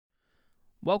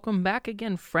Welcome back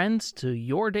again, friends, to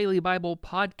Your Daily Bible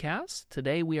Podcast.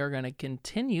 Today we are going to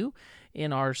continue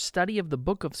in our study of the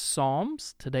book of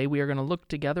Psalms. Today we are going to look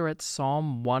together at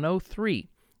Psalm 103.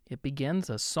 It begins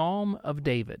a Psalm of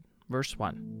David, verse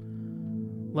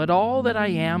 1. Let all that I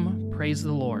am praise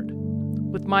the Lord.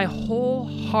 With my whole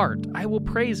heart I will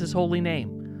praise His holy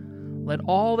name. Let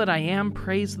all that I am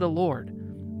praise the Lord.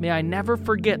 May I never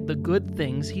forget the good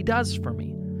things He does for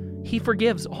me. He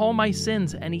forgives all my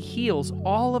sins and He heals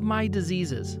all of my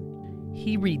diseases.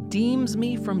 He redeems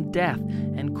me from death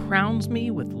and crowns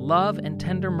me with love and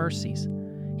tender mercies.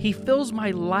 He fills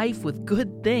my life with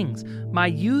good things. My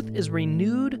youth is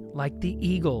renewed like the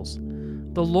eagles.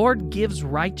 The Lord gives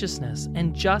righteousness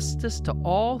and justice to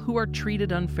all who are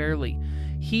treated unfairly.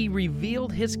 He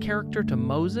revealed His character to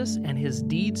Moses and His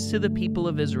deeds to the people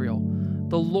of Israel.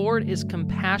 The Lord is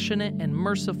compassionate and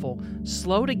merciful,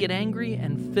 slow to get angry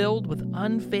and filled with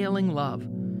unfailing love.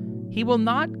 He will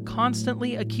not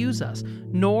constantly accuse us,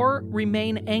 nor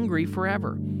remain angry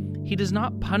forever. He does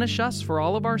not punish us for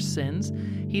all of our sins.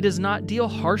 He does not deal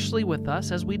harshly with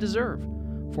us as we deserve.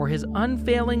 For His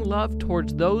unfailing love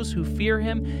towards those who fear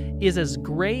Him is as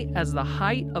great as the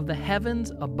height of the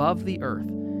heavens above the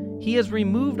earth. He has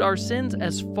removed our sins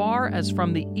as far as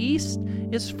from the east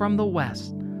is from the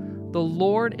west. The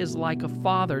Lord is like a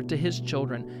father to His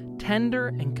children, tender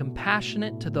and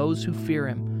compassionate to those who fear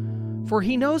Him. For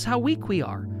He knows how weak we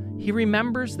are. He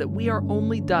remembers that we are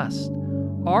only dust.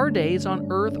 Our days on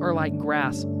earth are like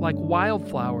grass, like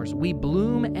wildflowers. We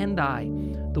bloom and die.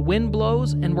 The wind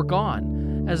blows and we're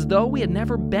gone, as though we had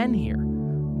never been here.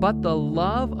 But the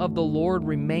love of the Lord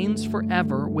remains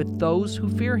forever with those who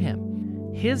fear Him.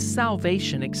 His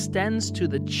salvation extends to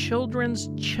the children's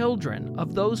children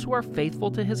of those who are faithful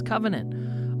to His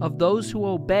covenant, of those who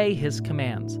obey His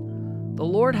commands. The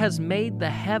Lord has made the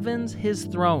heavens His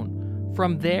throne.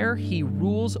 From there He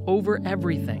rules over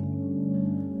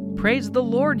everything. Praise the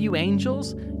Lord, you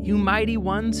angels, you mighty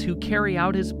ones who carry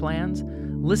out His plans,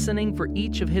 listening for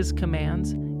each of His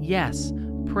commands. Yes,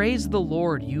 praise the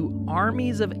Lord, you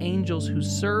armies of angels who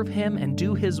serve Him and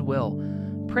do His will.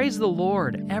 Praise the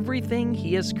Lord, everything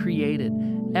He has created,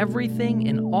 everything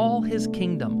in all His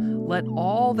kingdom. Let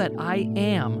all that I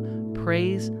am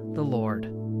praise the Lord.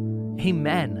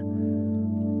 Amen.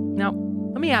 Now,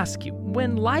 let me ask you,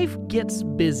 when life gets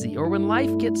busy or when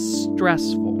life gets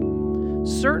stressful,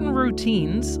 certain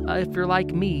routines, if you're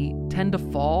like me, tend to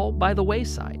fall by the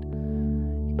wayside.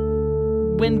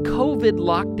 When COVID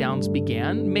lockdowns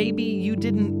began, maybe you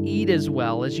didn't eat as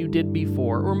well as you did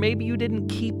before, or maybe you didn't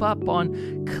keep up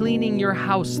on cleaning your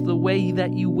house the way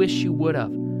that you wish you would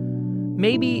have.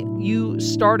 Maybe you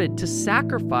started to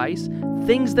sacrifice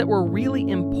things that were really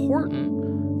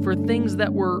important for things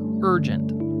that were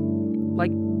urgent,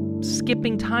 like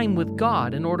skipping time with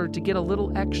God in order to get a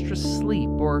little extra sleep,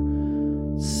 or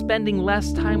spending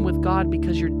less time with God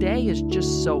because your day is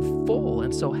just so full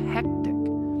and so hectic.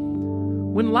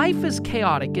 When life is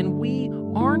chaotic and we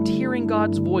aren't hearing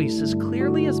God's voice as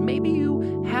clearly as maybe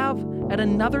you have at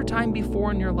another time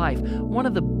before in your life, one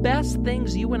of the best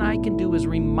things you and I can do is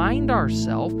remind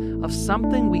ourselves of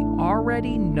something we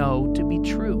already know to be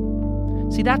true.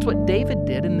 See, that's what David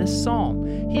did in this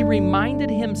psalm. He reminded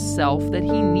himself that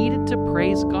he needed to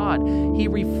praise God. He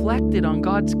reflected on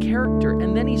God's character,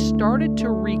 and then he started to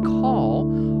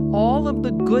recall all of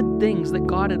the good things that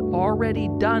God had already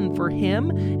done for him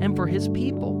and for His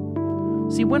people.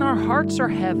 See, when our hearts are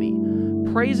heavy,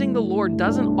 praising the Lord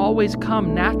doesn't always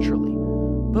come naturally,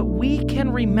 but we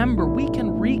can remember, we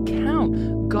can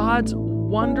recount God's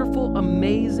wonderful,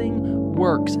 amazing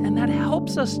works, and that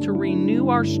helps us to renew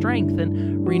our strength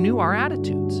and renew our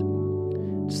attitudes.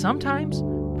 Sometimes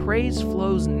praise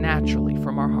flows naturally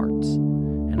from our hearts,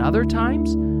 and other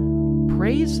times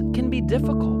praise can be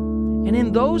difficult. And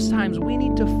in those times, we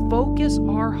need to focus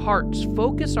our hearts,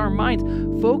 focus our minds,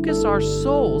 focus our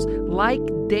souls like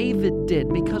David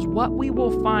did, because what we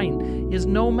will find is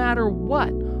no matter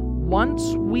what,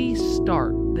 once we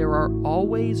start, there are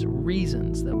always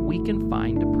reasons that we can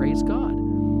find to praise God.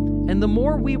 And the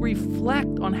more we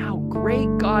reflect on how great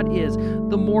God is,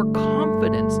 the more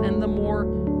confidence and the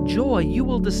more joy you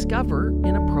will discover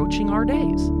in approaching our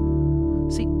days.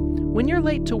 See, when you're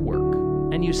late to work,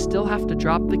 and you still have to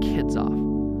drop the kids off,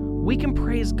 we can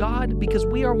praise God because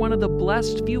we are one of the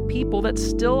blessed few people that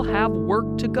still have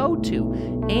work to go to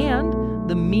and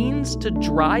the means to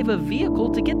drive a vehicle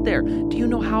to get there. Do you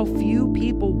know how few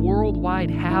people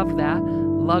worldwide have that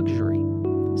luxury?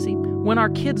 See, when our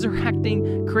kids are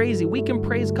acting crazy, we can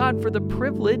praise God for the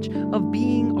privilege of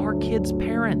being our kids'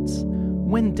 parents.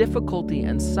 When difficulty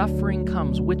and suffering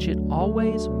comes, which it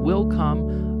always will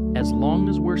come, as long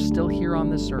as we're still here on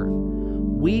this earth,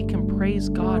 we can praise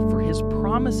God for His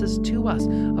promises to us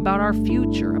about our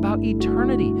future, about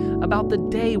eternity, about the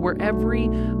day where every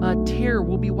tear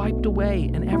will be wiped away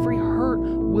and every hurt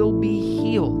will be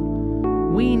healed.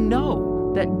 We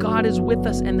know that God is with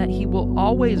us and that He will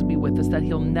always be with us, that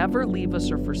He'll never leave us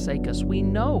or forsake us. We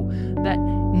know that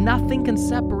nothing can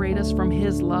separate us from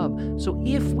His love. So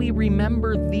if we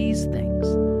remember these things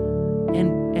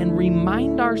and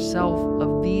remind ourselves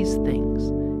of these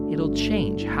things, it'll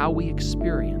change how we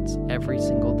experience every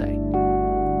single day.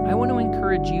 I want to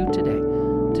encourage you today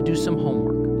to do some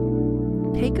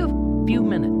homework. Take a few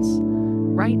minutes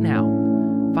right now,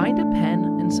 find a pen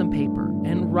and some paper,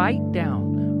 and write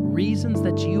down reasons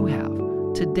that you have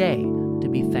today to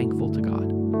be thankful to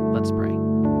God. Let's pray.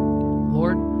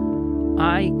 Lord,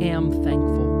 I am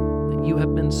thankful that you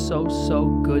have been so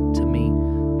good to me,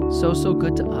 so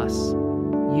good to us.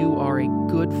 You are a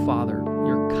good Father.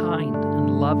 You're kind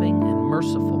and loving and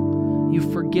merciful.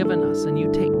 You've forgiven us and you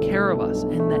take care of us,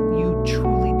 and that you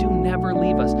truly do never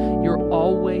leave us. You're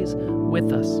always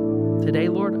with us. Today,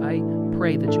 Lord, I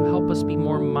pray that you help us be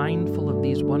more mindful of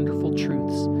these wonderful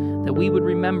truths, that we would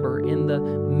remember in the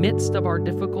midst of our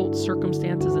difficult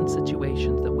circumstances and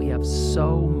situations that we have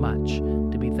so much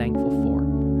to be thankful for.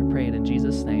 I pray it in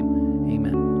Jesus' name.